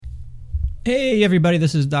Hey everybody,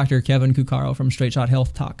 this is Dr. Kevin Cuccaro from Straight Shot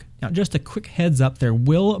Health Talk. Now, just a quick heads up, there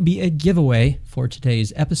will be a giveaway for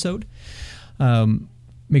today's episode.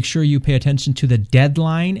 Make sure you pay attention to the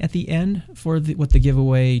deadline at the end for what the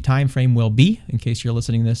giveaway time frame will be, in case you're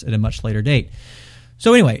listening to this at a much later date.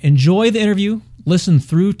 So anyway, enjoy the interview, listen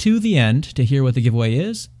through to the end to hear what the giveaway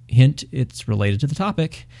is. Hint, it's related to the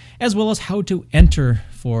topic, as well as how to enter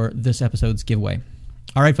for this episode's giveaway.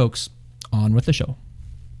 All right, folks, on with the show.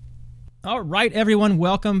 All right, everyone,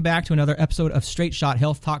 welcome back to another episode of Straight Shot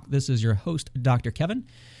Health Talk. This is your host, Dr. Kevin.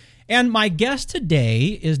 And my guest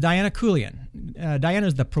today is Diana Keuilian. Diana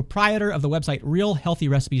is the proprietor of the website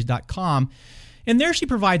realhealthyrecipes.com. And there she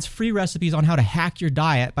provides free recipes on how to hack your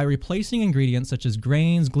diet by replacing ingredients such as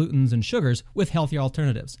grains, glutens, and sugars with healthier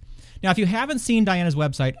alternatives. Now, if you haven't seen Diana's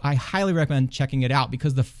website, I highly recommend checking it out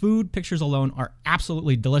because the food pictures alone are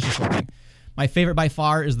absolutely delicious looking. My favorite by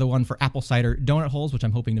far is the one for apple cider donut holes, which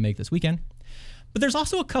I'm hoping to make this weekend. But there's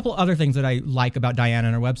also a couple other things that I like about Diana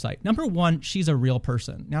and her website. Number one, she's a real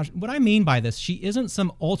person. Now, what I mean by this, she isn't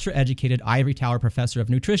some ultra-educated ivory tower professor of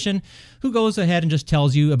nutrition who goes ahead and just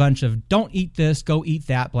tells you a bunch of don't eat this, go eat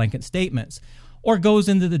that blanket statements, or goes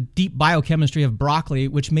into the deep biochemistry of broccoli,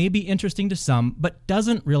 which may be interesting to some, but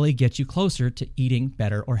doesn't really get you closer to eating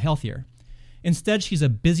better or healthier. Instead, she's a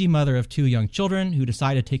busy mother of 2 young children who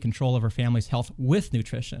decided to take control of her family's health with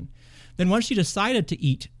nutrition. Then once she decided to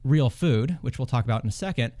eat real food, which we'll talk about in a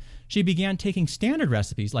second, she began taking standard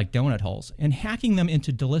recipes like donut holes and hacking them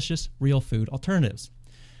into delicious real food alternatives.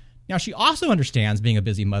 Now, she also understands, being a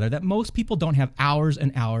busy mother, that most people don't have hours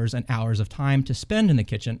and hours and hours of time to spend in the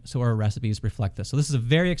kitchen, so her recipes reflect this. So this is a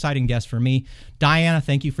very exciting guest for me. Diana,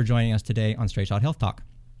 thank you for joining us today on Straight Shot Health Talk.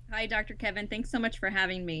 Hi, Dr. Kevin. Thanks so much for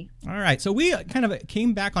having me. All right. So we kind of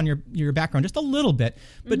came back on your background just a little bit,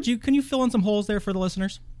 but can you fill in some holes there for the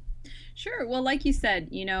listeners? Sure. Well, like you said,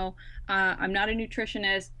 I'm not a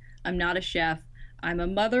nutritionist. I'm not a chef. I'm a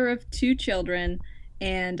mother of 2 children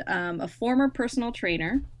and a former personal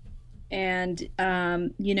trainer. And,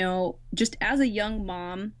 just as a young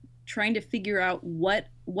mom, trying to figure out what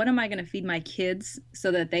am I going to feed my kids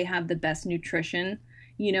so that they have the best nutrition.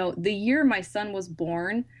 The year my son was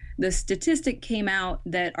born, the statistic came out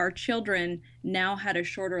that our children now had a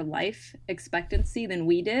shorter life expectancy than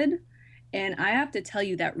we did. And I have to tell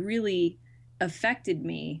you that really affected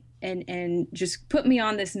me and just put me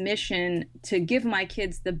on this mission to give my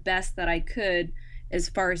kids the best that I could as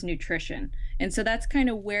far as nutrition. And so that's kind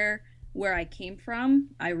of where I came from.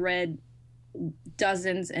 I read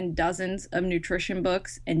dozens and dozens of nutrition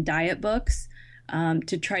books and diet books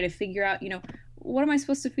to try to figure out, what am I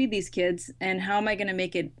supposed to feed these kids and how am I going to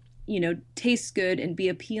make it, taste good and be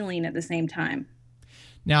appealing at the same time?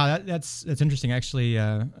 Now, that's interesting. Actually,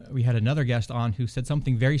 we had another guest on who said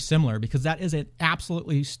something very similar, because that is an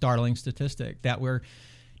absolutely startling statistic, that we're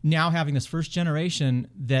now having this first generation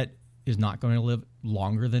that is not going to live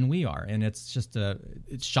longer than we are. And it's just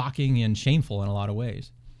it's shocking and shameful in a lot of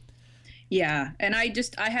ways. Yeah. And I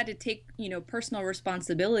had to take, personal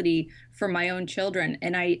responsibility for my own children.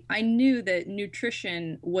 And I knew that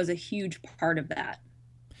nutrition was a huge part of that.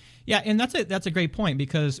 Yeah, and that's a great point,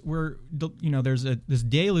 because there's this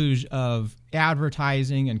deluge of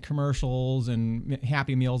advertising and commercials and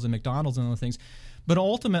Happy Meals and McDonald's and other things. But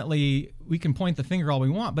ultimately, we can point the finger all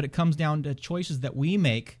we want, but it comes down to choices that we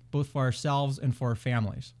make both for ourselves and for our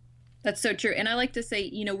families. That's so true. And I like to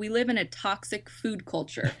say, we live in a toxic food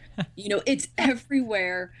culture. It's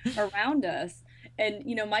everywhere around us. And,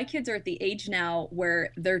 my kids are at the age now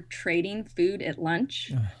where they're trading food at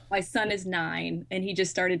lunch. My son is 9, and he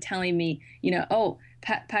just started telling me,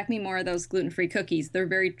 pack me more of those gluten-free cookies. They're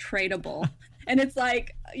very tradable. And it's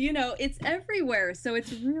like, it's everywhere. So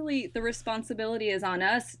it's really, the responsibility is on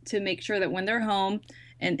us to make sure that when they're home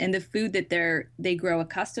and the food that they grow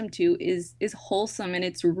accustomed to is wholesome and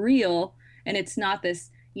it's real, and it's not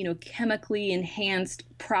this, chemically enhanced,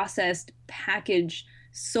 processed, packaged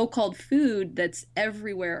so-called food that's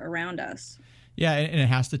everywhere around us. Yeah, and it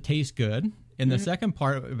has to taste good. And the second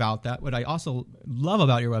part about that, what I also love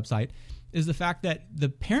about your website, is the fact that the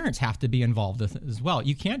parents have to be involved with it as well.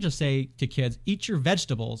 You can't just say to kids, eat your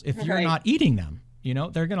vegetables if you're not eating them.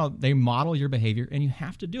 They model your behavior, and you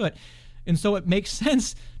have to do it. And so it makes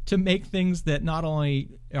sense to make things that not only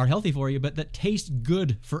are healthy for you, but that taste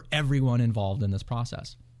good for everyone involved in this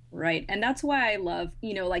process. Right. And that's why I love,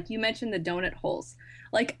 like you mentioned the donut holes.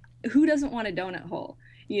 Like, who doesn't want a donut hole?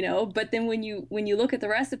 But then when you look at the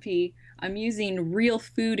recipe, I'm using real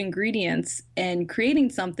food ingredients and creating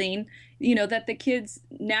something, that the kids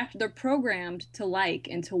they're programmed to like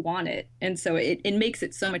and to want it. And so it makes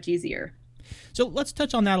it so much easier. So let's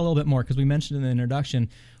touch on that a little bit more, because we mentioned in the introduction,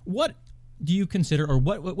 what do you consider, or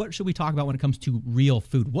what should we talk about when it comes to real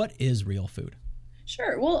food? What is real food?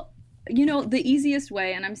 Sure. Well, the easiest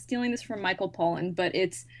way, and I'm stealing this from Michael Pollan, but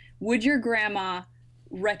it's, would your grandma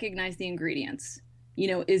recognize the ingredients?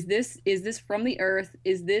 Is this from the earth?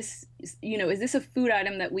 Is this a food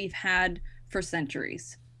item that we've had for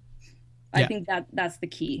centuries? I think that's the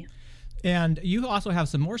key. And you also have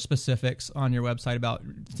some more specifics on your website about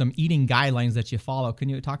some eating guidelines that you follow. Can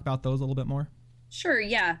you talk about those a little bit more? Sure.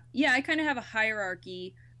 Yeah. I kind of have a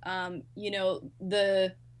hierarchy.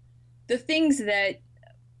 The things that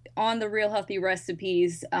on the Real Healthy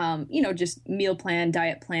Recipes, just meal plan,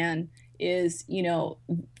 diet plan is,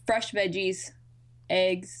 fresh veggies,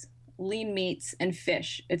 eggs, lean meats, and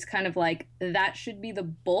fish. It's kind of like that should be the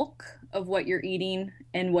bulk of what you're eating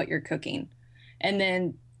and what you're cooking. And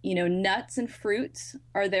then, nuts and fruits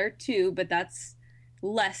are there too, but that's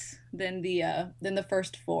less than the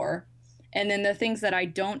first four. And then the things that I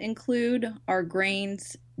don't include are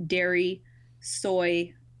grains, dairy,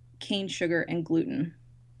 soy, cane sugar, and gluten.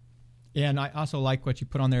 And I also like what you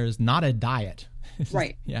put on there is not a diet.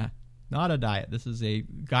 Right. Not a diet. This is a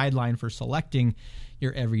guideline for selecting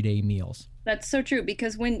your everyday meals. That's so true,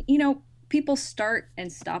 because when, people start and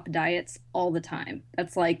stop diets all the time.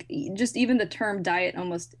 That's like, just even the term diet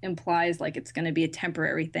almost implies like it's going to be a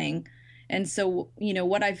temporary thing. And so,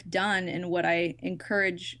 what I've done and what I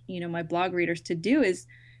encourage, my blog readers to do is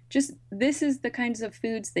just, this is the kinds of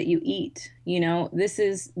foods that you eat.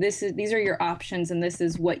 These are your options, and this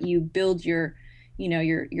is what you build your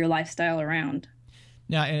lifestyle around.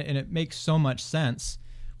 Yeah, and it makes so much sense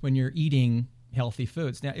when you're eating healthy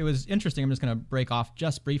foods. Now, it was interesting. I'm just going to break off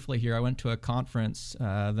just briefly here. I went to a conference,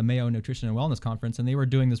 the Mayo Nutrition and Wellness Conference, and they were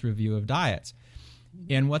doing this review of diets.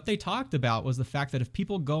 And what they talked about was the fact that if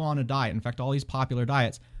people go on a diet, in fact, all these popular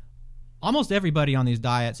diets, almost everybody on these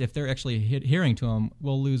diets, if they're actually adhering to them,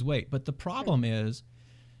 will lose weight. But the problem is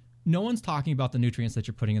no one's talking about the nutrients that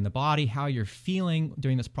you're putting in the body, how you're feeling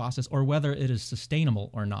during this process, or whether it is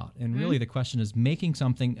sustainable or not. And really the question is making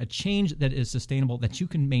something, a change that is sustainable that you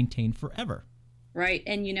can maintain forever. Right.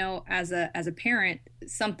 And, as a parent,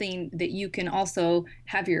 something that you can also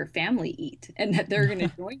have your family eat and that they're going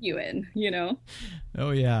to join you in,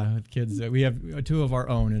 Oh, yeah. With kids, we have two of our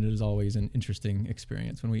own, and it is always an interesting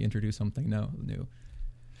experience when we introduce something new.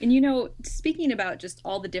 And, speaking about just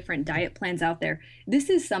all the different diet plans out there, this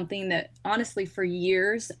is something that honestly for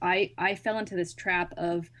years, I fell into this trap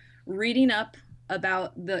of reading up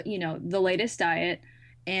about the latest diet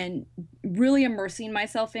and really immersing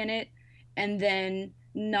myself in it, and then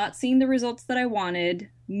not seeing the results that I wanted,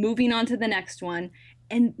 moving on to the next one.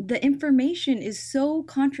 And the information is so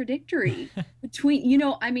contradictory between,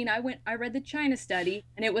 I read the China study,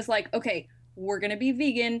 and it was like, okay, we're going to be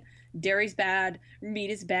vegan, dairy's bad,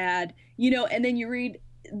 meat is bad, and then you read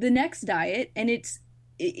the next diet, and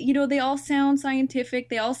they all sound scientific.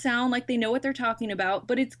 They all sound like they know what they're talking about,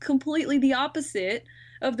 but it's completely the opposite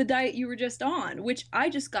of the diet you were just on, which I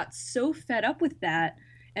just got so fed up with that.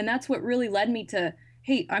 And that's what really led me to,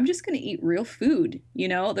 hey, I'm just going to eat real food.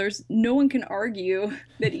 There's no one can argue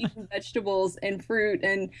that eating vegetables and fruit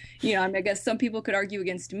and, I guess some people could argue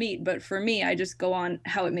against meat, but for me, I just go on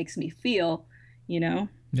how it makes me feel,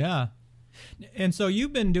 Yeah. And so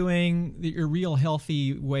you've been doing your real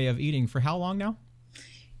healthy way of eating for how long now?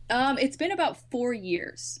 It's been about 4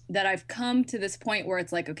 years that I've come to this point where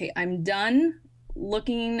it's like, okay, I'm done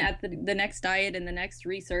looking at the next diet and the next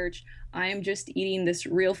research. I'm just eating this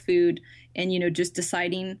real food and, just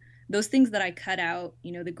deciding those things that I cut out,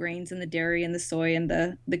 the grains and the dairy and the soy and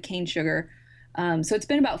the cane sugar. So it's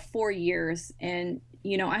been about 4 years, and,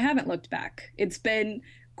 I haven't looked back. It's been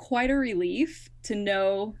quite a relief to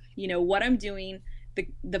know, what I'm doing.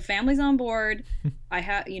 The family's on board. I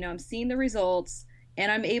have, I'm seeing the results,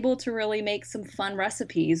 and I'm able to really make some fun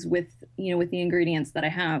recipes with the ingredients that I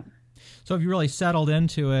have. So have you really settled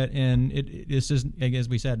into it, and this is, as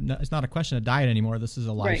we said, it's not a question of diet anymore. This is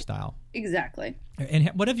a lifestyle. Right. Exactly. And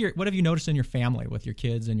what have you noticed in your family with your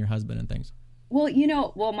kids and your husband and things?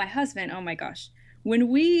 Well, my husband, oh my gosh. When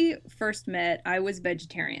we first met, I was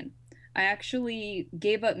vegetarian. I actually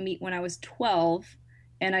gave up meat when I was 12,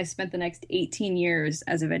 and I spent the next 18 years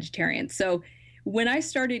as a vegetarian. So when I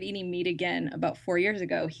started eating meat again about 4 years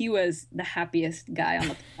ago, he was the happiest guy on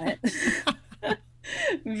the planet.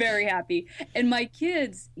 Very happy. And my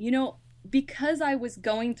kids, because I was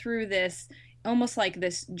going through this, almost like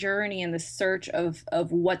this journey and this search of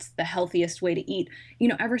what's the healthiest way to eat,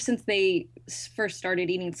 ever since they first started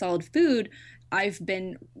eating solid food, I've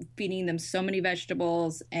been feeding them so many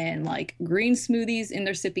vegetables and like green smoothies in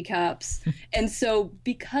their sippy cups. And so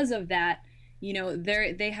because of that,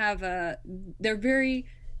 they're very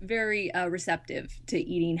very receptive to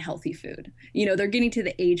eating healthy food. You know, they're getting to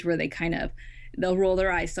the age where they'll roll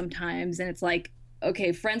their eyes sometimes, and it's like,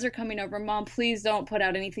 okay, friends are coming over, Mom, please don't put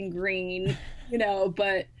out anything green, you know,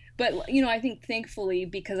 but you know, I think thankfully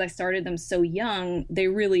because I started them so young, they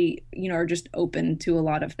really, you know, are just open to a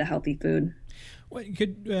lot of the healthy food.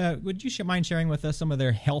 Would you mind sharing with us some of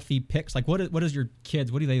their healthy picks? Like, what is your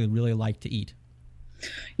kids? What do they really like to eat?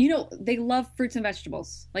 You know, they love fruits and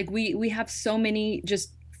vegetables. Like we have so many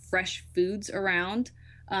just fresh foods around.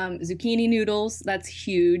 Zucchini noodles, that's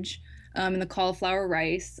huge. And the cauliflower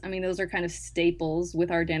rice. I mean, those are kind of staples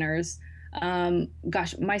with our dinners.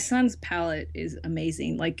 Gosh, my son's palate is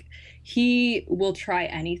amazing. Like he will try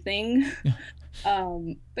anything.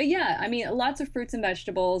 But yeah, I mean, lots of fruits and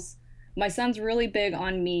vegetables. My son's really big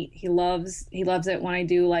on meat. He loves it when I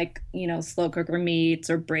do like, you know, slow cooker meats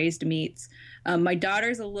or braised meats. My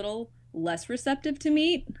daughter's a little less receptive to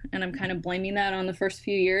meat, and I'm kind of blaming that on the first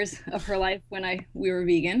few years of her life when we were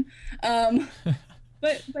vegan.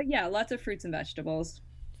 But yeah, lots of fruits and vegetables.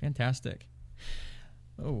 Fantastic.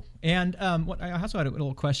 Oh, and I also had a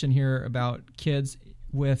little question here about kids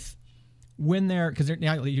with when because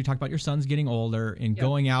now you talked about your son's getting older and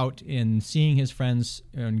going out and seeing his friends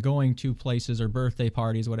and going to places or birthday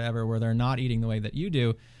parties, whatever, where they're not eating the way that you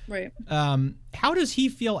do. Right. How does he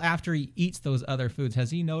feel after he eats those other foods? Has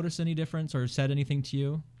he noticed any difference or said anything to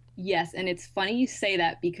you? Yes, and it's funny you say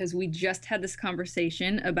that because we just had this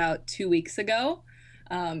conversation about 2 weeks ago.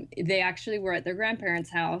 They actually were at their grandparents'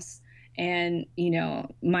 house, and you know,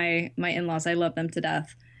 my in-laws, I love them to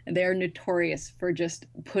death. They're notorious for just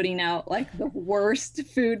putting out like the worst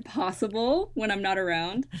food possible when I'm not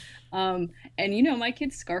around. And you know, my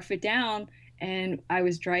kids scarf it down, and I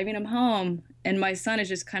was driving them home and my son is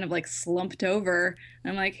just kind of like slumped over.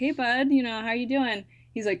 I'm like, "Hey bud, you know, how you doing?"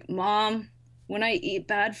 He's like, "Mom, when I eat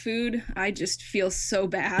bad food, I just feel so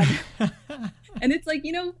bad." And it's like,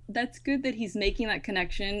 you know, that's good that he's making that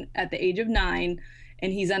connection at the age of 9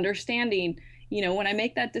 and he's understanding, you know, when I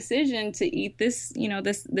make that decision to eat this, you know,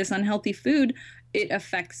 this unhealthy food, it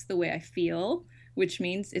affects the way I feel, which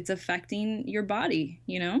means it's affecting your body,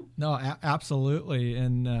 you know? No, absolutely.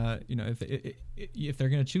 And, you know, if they're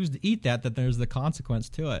going to choose to eat that there's the consequence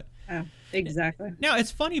to it. Exactly. Now,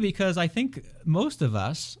 it's funny because I think most of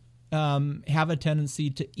us have a tendency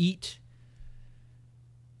to eat.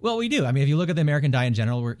 Well, we do. I mean, if you look at the American diet in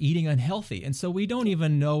general, we're eating unhealthy. And so we don't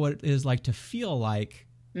even know what it is like to feel like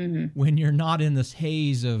when you're not in this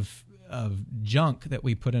haze of junk that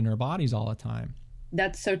we put in our bodies all the time.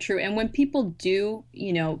 That's so true. And when people do,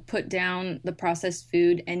 you know, put down the processed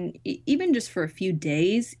food and even just for a few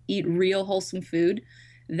days, eat real wholesome food,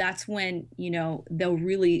 that's when, you know, they'll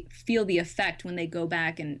really feel the effect when they go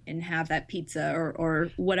back and have that pizza or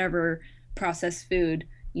whatever processed food.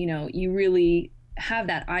 You know, you really have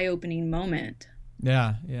that eye-opening moment.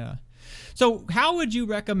 Yeah. So how would you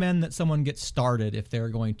recommend that someone get started if they're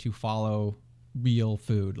going to follow real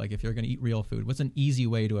food? Like if you're going to eat real food, what's an easy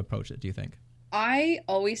way to approach it, do you think? I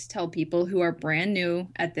always tell people who are brand new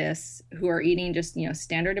at this, who are eating just, you know,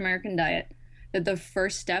 standard American diet, that the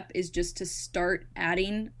first step is just to start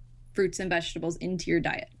adding fruits and vegetables into your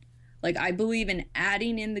diet. Like I believe in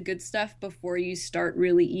adding in the good stuff before you start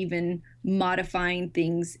really even modifying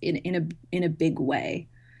things in a big way.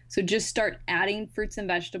 So just start adding fruits and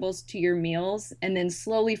vegetables to your meals, and then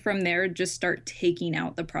slowly from there, just start taking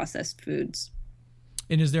out the processed foods.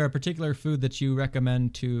 And is there a particular food that you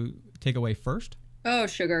recommend to take away first? Oh,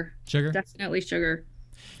 sugar. Sugar? Definitely sugar.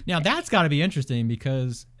 Now, that's got to be interesting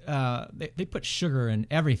because they put sugar in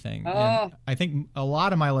everything. Oh. And I think a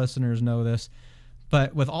lot of my listeners know this,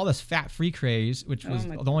 but with all this fat-free craze, which was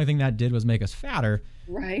the only thing that did was make us fatter,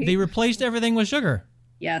 right? They replaced everything with sugar.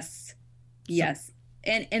 Yes. Yes.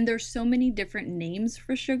 And there's so many different names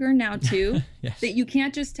for sugar now, too, yes. that you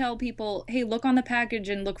can't just tell people, hey, look on the package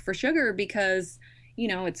and look for sugar because, you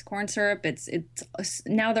know, it's corn syrup. It's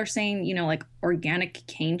now they're saying, you know, like organic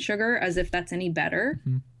cane sugar as if that's any better.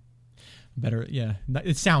 Mm-hmm. Better. Yeah.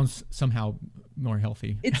 It sounds somehow more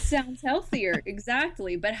healthy. It sounds healthier.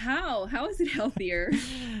 Exactly. But how? How is it healthier?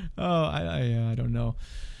 Oh, I don't know.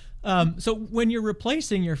 So when you're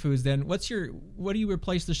replacing your foods, then what do you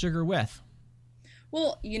replace the sugar with?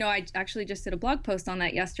 Well, you know, I actually just did a blog post on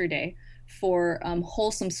that yesterday for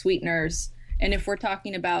wholesome sweeteners. And if we're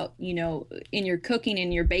talking about, you know, in your cooking,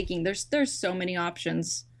 in your baking, there's so many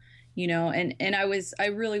options, you know, and I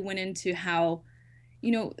really went into how,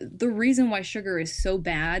 you know, the reason why sugar is so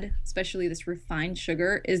bad, especially this refined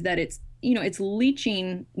sugar, is that it's, you know, it's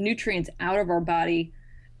leaching nutrients out of our body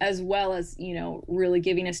as well as, you know, really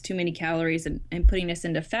giving us too many calories and putting us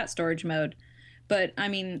into fat storage mode. But I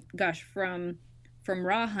mean, gosh, from from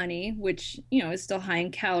raw honey, which, is still high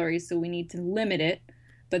in calories, so we need to limit it.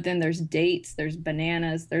 But then there's dates, there's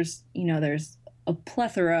bananas, there's a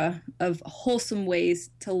plethora of wholesome ways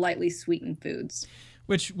to lightly sweeten foods.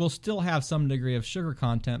 Which will still have some degree of sugar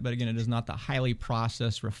content, but again, it is not the highly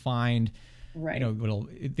processed, refined. Right.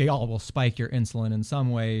 They all will spike your insulin in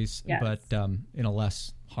some ways, yes. but in a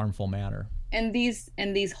less harmful manner. And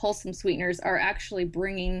these wholesome sweeteners are actually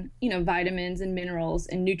bringing, vitamins and minerals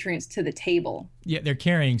and nutrients to the table. Yeah, they're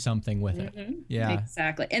carrying something with it. Yeah,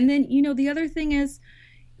 exactly. And then, the other thing is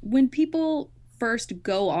when people first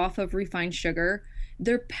go off of refined sugar,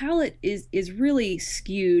 their palate is really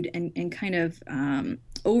skewed and kind of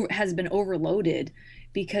has been overloaded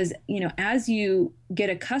because, as you get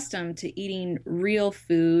accustomed to eating real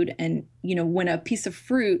food and, when a piece of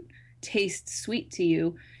fruit tastes sweet to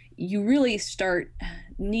you, you really start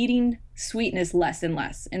needing sweetness less and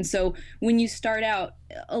less. And so when you start out,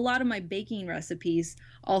 a lot of my baking recipes,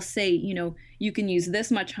 I'll say, you can use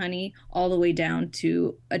this much honey all the way down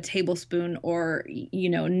to a tablespoon or,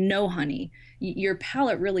 no honey. Your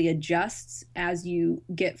palate really adjusts as you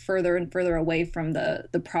get further and further away from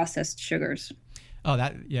the processed sugars. Oh,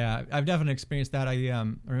 yeah, I've definitely experienced that. I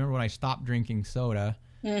remember when I stopped drinking soda.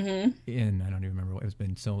 And I don't even remember. It's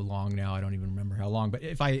been so long now. I don't even remember how long. But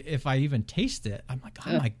if I even taste it, I'm like,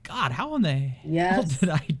 oh my God, how in the hell did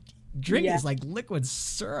I drink this like liquid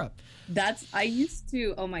syrup? I used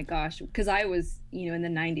to, oh my gosh, because I was, in the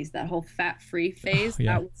 90s, that whole fat-free phase,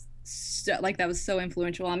 that was so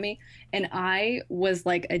influential on me. And I was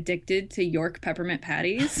like addicted to York peppermint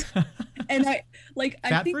patties. And I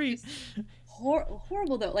fat-free. think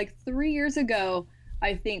horrible though. Like 3 years ago,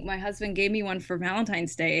 I think my husband gave me one for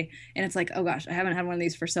Valentine's Day, and it's like, oh gosh, I haven't had one of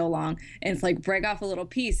these for so long. And it's like, break off a little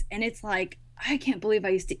piece. And it's like, I can't believe I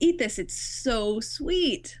used to eat this. It's so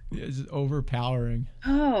sweet. It's overpowering.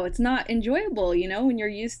 Oh, it's not enjoyable, when you're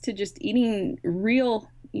used to just eating real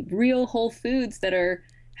whole foods that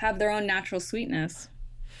have their own natural sweetness.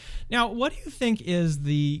 Now, what do you think is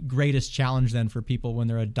the greatest challenge then for people when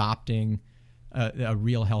they're adopting a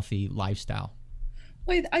real healthy lifestyle?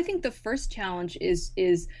 Well, I think the first challenge is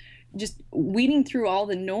just weeding through all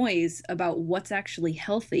the noise about what's actually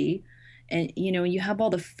healthy. And, you have all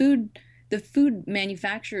the food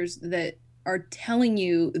manufacturers that are telling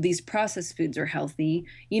you these processed foods are healthy.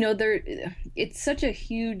 It's such a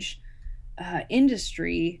huge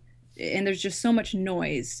industry, and there's just so much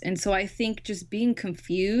noise. And so I think just being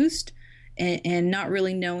confused and not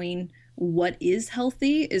really knowing what is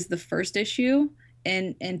healthy is the first issue.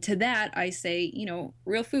 And to that, I say,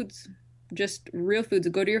 real foods, just real foods.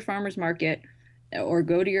 Go to your farmer's market or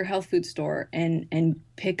go to your health food store and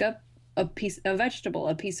pick up a vegetable,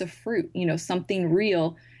 a piece of fruit, something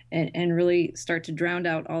real and really start to drown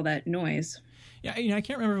out all that noise. Yeah, I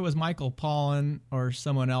can't remember if it was Michael Pollan or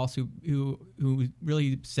someone else who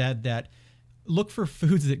really said that look for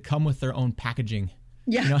foods that come with their own packaging.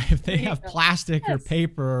 Yeah. If they have plastic or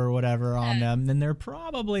paper or whatever on them, then they're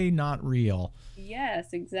probably not real.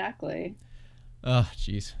 Yes, exactly. Oh,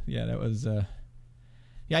 geez. Yeah, that was...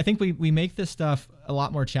 I think we make this stuff a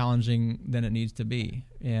lot more challenging than it needs to be.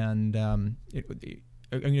 And I'm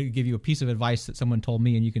going to give you a piece of advice that someone told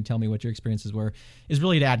me, and you can tell me what your experiences were, is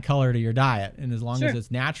really to add color to your diet. And as long as it's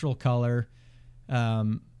natural color,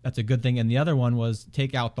 that's a good thing. And the other one was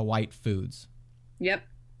take out the white foods. Yep,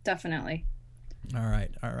 definitely. All right.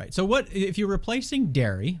 So what if you're replacing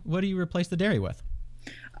dairy, what do you replace the dairy with?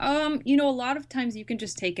 A lot of times you can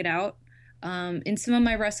just take it out. In some of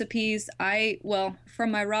my recipes,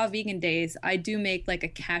 from my raw vegan days, I do make like a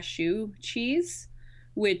cashew cheese,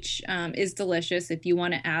 which is delicious if you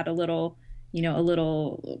want to add a little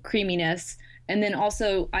creaminess. And then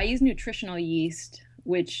also I use nutritional yeast,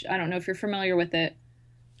 which I don't know if you're familiar with it.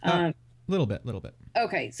 Little bit.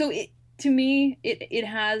 Okay. So to me, it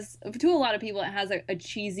has, to a lot of people, it has a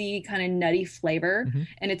cheesy kind of nutty flavor,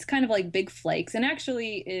 and it's kind of like big flakes. And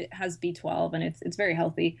actually it has B12 and it's very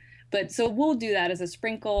healthy. But so we'll do that as a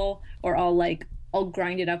sprinkle, or I'll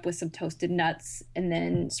grind it up with some toasted nuts and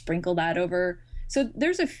then sprinkle that over. So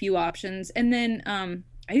there's a few options. And then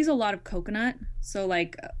I use a lot of coconut. So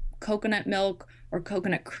like coconut milk or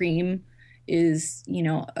coconut cream is,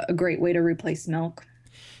 a great way to replace milk.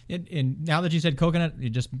 And now that you said coconut, it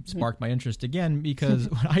just sparked my interest again, because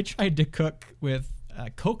when I tried to cook with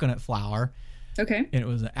coconut flour, and it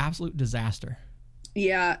was an absolute disaster.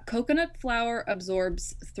 Yeah, coconut flour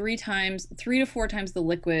absorbs 3 to 4 times the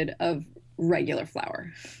liquid of regular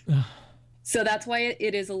flour. So that's why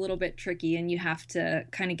it is a little bit tricky, and you have to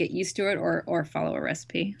kind of get used to it or follow a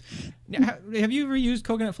recipe. Now, have you ever used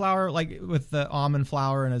coconut flour like with the almond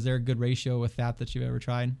flour, and is there a good ratio with that you've ever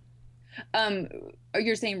tried?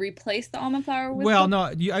 You're saying replace the almond flour with? Well,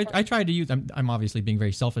 no, I tried to use. I'm obviously being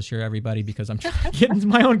very selfish here, everybody, because I'm trying to get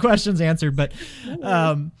my own questions answered. But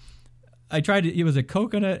I tried to. It was a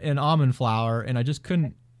coconut and almond flour, and I just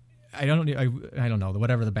couldn't. I don't know.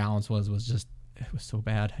 Whatever the balance was just. It was so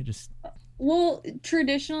bad. Well,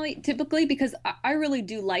 typically, because I really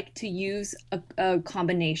do like to use a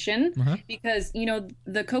combination, because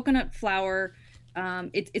the coconut flour,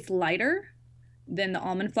 it's lighter than the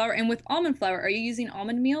almond flour. And with almond flour, are you using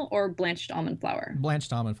almond meal or blanched almond flour?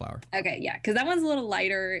 Blanched almond flour. Okay, yeah, because that one's a little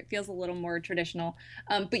lighter. It feels a little more traditional.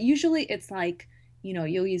 But usually it's like, you'll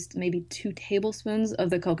use maybe 2 tablespoons of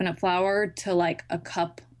the coconut flour to like a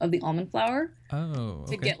cup of the almond flour. Oh,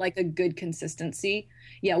 okay. To get like a good consistency.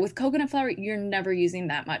 Yeah, with coconut flour, you're never using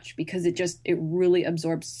that much because it really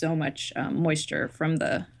absorbs so much moisture from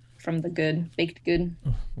the good baked good.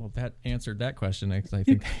 Oh, well, that answered that question, because I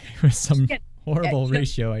think there was some horrible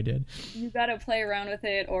ratio I did. You got to play around with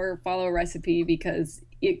it or follow a recipe because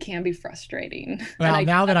it can be frustrating. Well,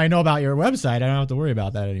 now that I know about your website, I don't have to worry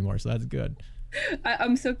about that anymore, so that's good.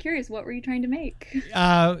 I'm so curious. What were you trying to make?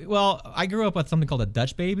 Well, I grew up with something called a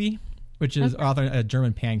Dutch baby, which is a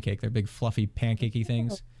German pancake. They're big, fluffy, pancakey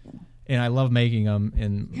things. And I love making them.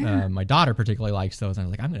 And my daughter particularly likes those. And I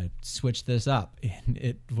was like, I'm going to switch this up. And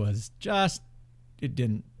it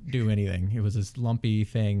didn't do anything. It was this lumpy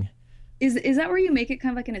thing. Is that where you make it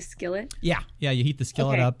kind of like in a skillet? Yeah. Yeah, you heat the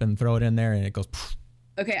skillet up and throw it in there, and it goes...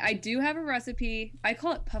 Okay, I do have a recipe. I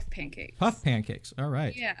call it puff pancakes. Puff pancakes. All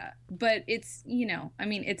right. Yeah, but it's,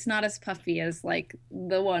 it's not as puffy as like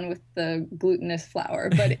the one with the glutinous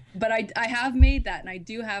flour. But I have made that, and I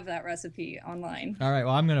do have that recipe online. All right.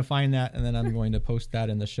 Well, I'm going to find that, and then I'm going to post that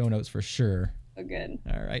in the show notes for sure. Oh, good.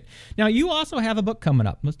 All right. Now, you also have a book coming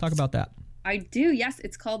up. Let's talk about that. I do. Yes,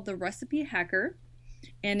 it's called The Recipe Hacker,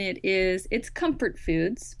 and it's comfort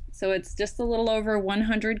foods. So it's just a little over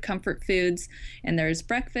 100 comfort foods, and there's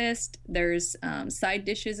breakfast, there's side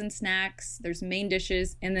dishes and snacks, there's main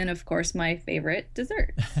dishes, and then, of course, my favorite,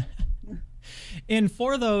 dessert. And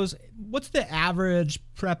for those, what's the average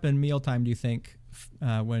prep and mealtime, do you think,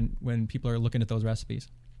 when people are looking at those recipes?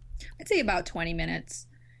 I'd say about 20 minutes.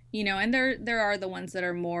 And there are the ones that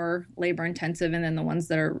are more labor intensive and then the ones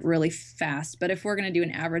that are really fast. But if we're going to do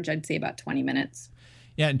an average, I'd say about 20 minutes.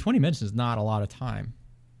 Yeah, and 20 minutes is not a lot of time.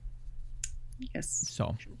 Yes.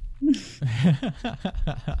 So.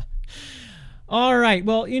 All right.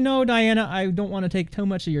 Well, Diana, I don't want to take too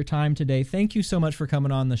much of your time today. Thank you so much for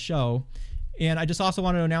coming on the show. And I just also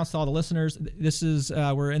want to announce to all the listeners, this is,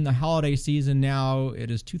 we're in the holiday season now.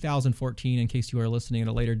 It is 2014, in case you are listening at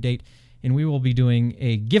a later date. And we will be doing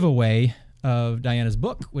a giveaway of Diana's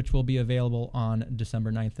book, which will be available on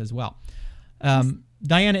December 9th as well.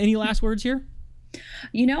 Diana, any last words here?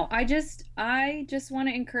 I just want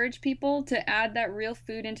to encourage people to add that real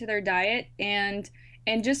food into their diet and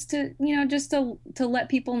just to let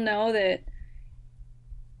people know that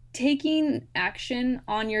taking action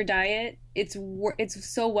on your diet, it's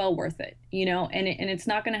so well worth it, and it's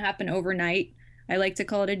not going to happen overnight. I like to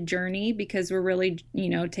call it a journey because we're really,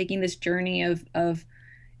 taking this journey of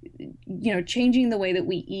changing the way that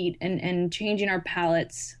we eat and changing our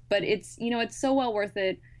palates, but it's so well worth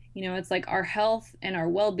it. It's like our health and our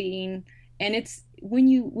well-being. And it's when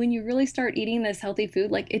you really start eating this healthy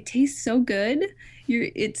food, like it tastes so good.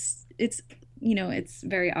 It's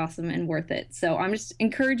very awesome and worth it. So I'm just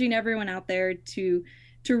encouraging everyone out there to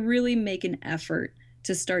really make an effort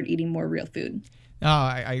to start eating more real food. Oh,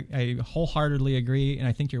 I wholeheartedly agree, and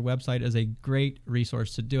I think your website is a great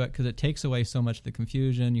resource to do it because it takes away so much of the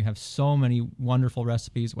confusion. You have so many wonderful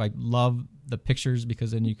recipes. I love the pictures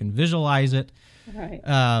because then you can visualize it. Right.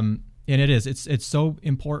 And it's so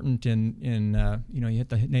important in you hit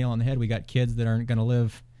the nail on the head. We got kids that aren't going to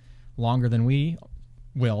live longer than we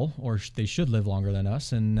will, or they should live longer than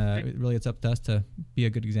us, and it's up to us to be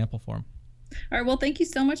a good example for them. All right. Well, thank you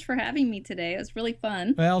so much for having me today. It was really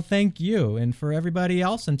fun. Well, thank you. And for everybody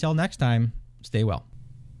else, until next time, stay well.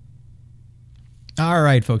 All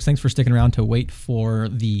right, folks. Thanks for sticking around to wait for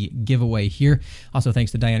the giveaway here. Also,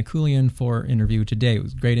 thanks to Diana Keuilian for interview today. It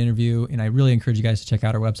was a great interview, and I really encourage you guys to check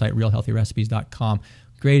out our website, realhealthyrecipes.com.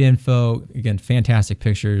 Great info. Again, fantastic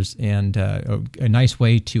pictures, and a nice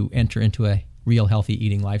way to enter into a real healthy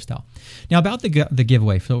eating lifestyle. Now about the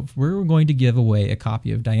giveaway. So we're going to give away a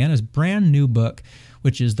copy of Diana's brand new book,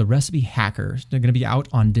 which is The Recipe Hacker. They're going to be out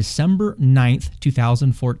on December 9th,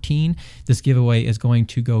 2014. This giveaway is going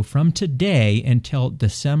to go from today until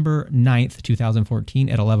December 9th, 2014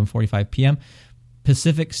 at 11:45 p.m.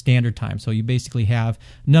 Pacific Standard Time. So you basically have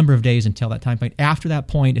a number of days until that time point. After that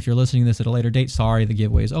point, if you're listening to this at a later date, sorry, the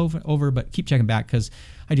giveaway is over, but keep checking back because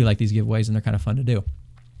I do like these giveaways and they're kind of fun to do.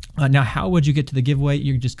 Now, how would you get to the giveaway?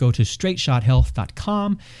 You just go to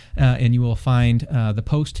straightshothealth.com and you will find the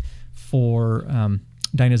post for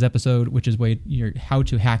Dinah's episode, which is how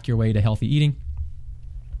to hack your way to healthy eating.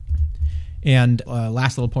 And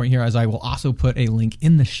last little point here is I will also put a link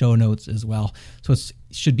in the show notes as well. So it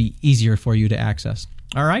should be easier for you to access.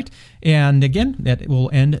 All right. And again, that will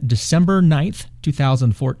end December 9th,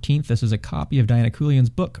 2014. This is a copy of Diana Keuilian's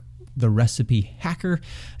book, The Recipe Hacker.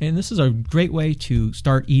 And this is a great way to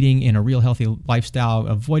start eating in a real healthy lifestyle,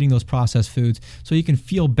 avoiding those processed foods so you can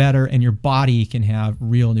feel better and your body can have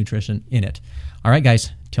real nutrition in it. All right,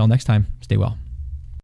 guys. Till next time, stay well.